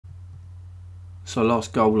So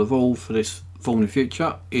last goal of all for this Formula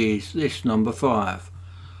Future is this number 5.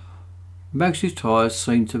 Max's tyres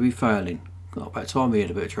seem to be failing. Got about time he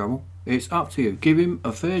had a bit of trouble. It's up to you. Give him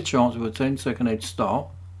a fair chance of a 10-second head start,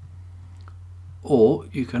 or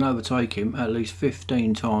you can overtake him at least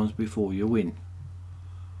 15 times before you win.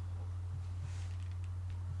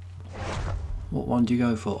 What one do you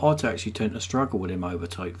go for? I actually tend to struggle with him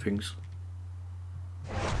overtake things.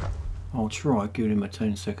 I'll try giving him a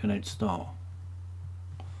 10-second head start.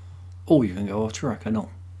 Or you can go off track or not.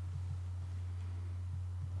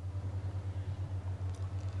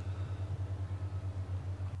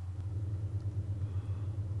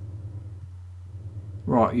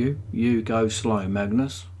 Right, you go slow,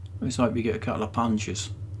 Magnus. Let's hope you get a couple of punches.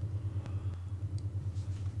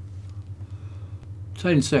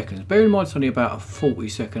 10 seconds. Bear in mind it's only about a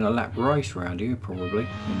 40-second a lap race around here, probably,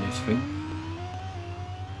 in this thing.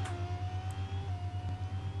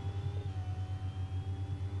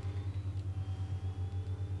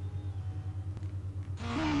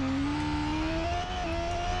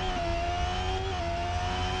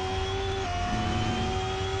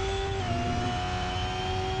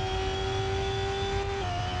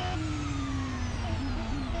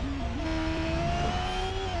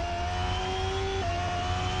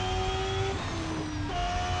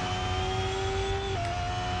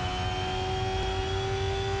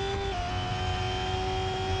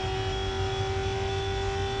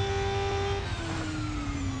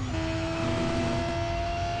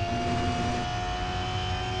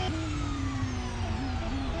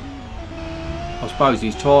 I suppose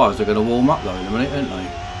these tyres are going to warm up though in a minute, aren't they?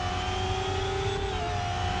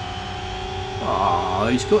 Ah,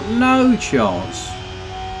 he's got no chance.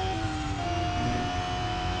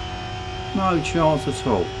 No chance at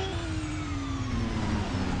all.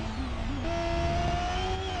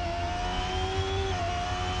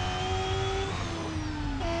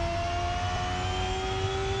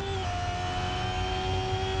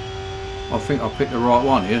 I think I picked the right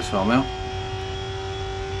one here somehow.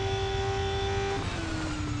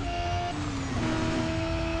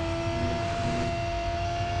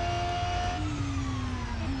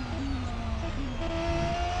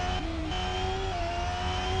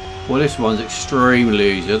 Well, this one's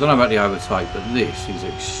extremely easy. I don't know about the overtake, but this is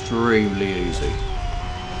extremely easy.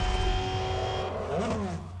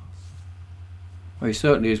 Well, he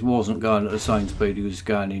certainly wasn't going at the same speed he was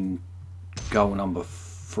going in goal number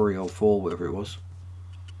 3 or 4, whatever it was.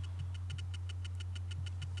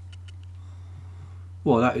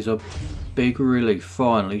 Well, that is a big relief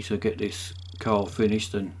finally to get this car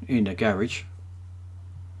finished and in the garage.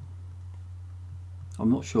 I'm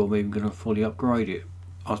not sure I'm even going to fully upgrade it.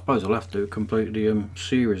 I suppose I'll have to complete the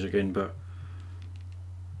series again, but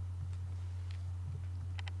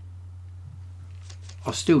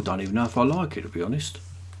I still don't even know if I like it, to be honest.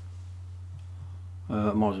 Might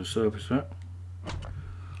as well service that,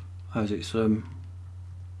 as it's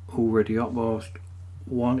already up past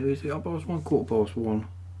 1. Is it up past 1? 1:15.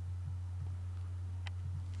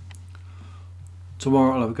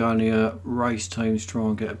 Tomorrow I'll have a go in the race teams, try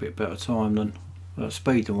and get a bit better time than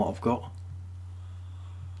speed than what I've got.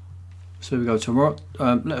 So we go tomorrow.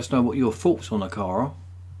 Let us know what your thoughts on the car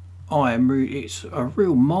are. It's a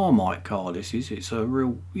real Marmite car, this is. It's a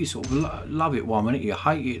real, you sort of love it one minute, you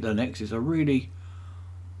hate it the next. It's a really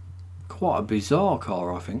quite a bizarre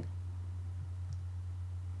car, I think.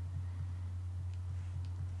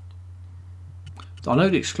 I know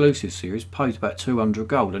the exclusive series pays about 200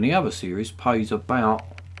 gold and the other series pays about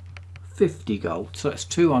 50 gold, so that's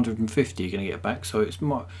 250 you're going to get back. So it's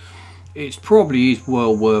probably is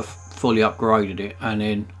well worth fully upgraded it, and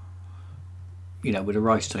then, you know, with the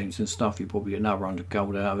race teams and stuff, you probably get another 100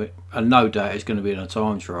 gold out of it, and no doubt it's going to be in a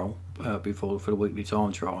time trial for the weekly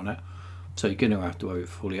time trial on that, so you're going to have to have it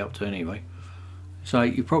fully up to anyway. So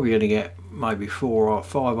you're probably going to get maybe 400 or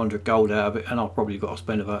 500 gold out of it, and I've probably got to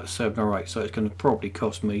spend about 7 or 8, so it's going to probably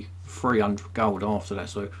cost me 300 gold after that.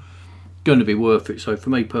 So going to be worth it. So for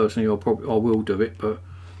me personally, I will do it, but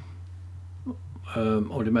I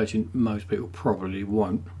would imagine most people probably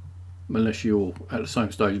won't, unless you're at the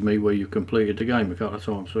same stage as me where you've completed the game a couple of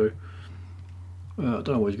times. So I don't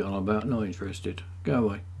know what he's going on about, not interested, go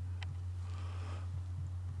away.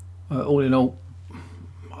 All in all,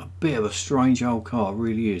 a bit of a strange old car,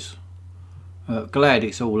 really is. Glad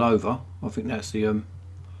it's all over. I think that's the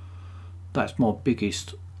that's my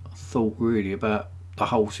biggest thought really about the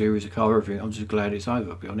whole series of car, everything. I'm just glad it's over,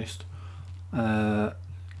 to be honest.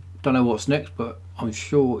 Don't know what's next, but I'm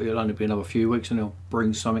sure it'll only be another few weeks and they'll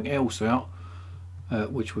bring something else out,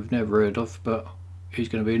 which we've never heard of, but it's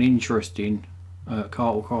going to be an interesting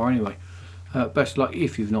car anyway. Best of luck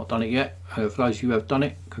if you've not done it yet. For those of you who have done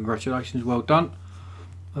it, congratulations, well done.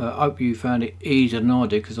 Hope you found it easier than I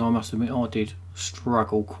did, because I must admit I did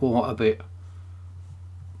struggle quite a bit.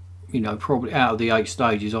 You know, probably out of the 8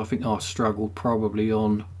 stages, I think I struggled probably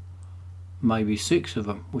on maybe 6 of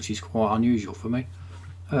them, which is quite unusual for me.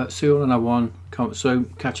 See you on another one. Come soon.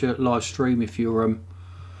 Catch a live stream if you want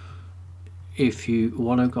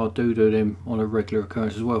to. I do them on a regular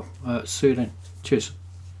occurrence as well. See you then. Cheers.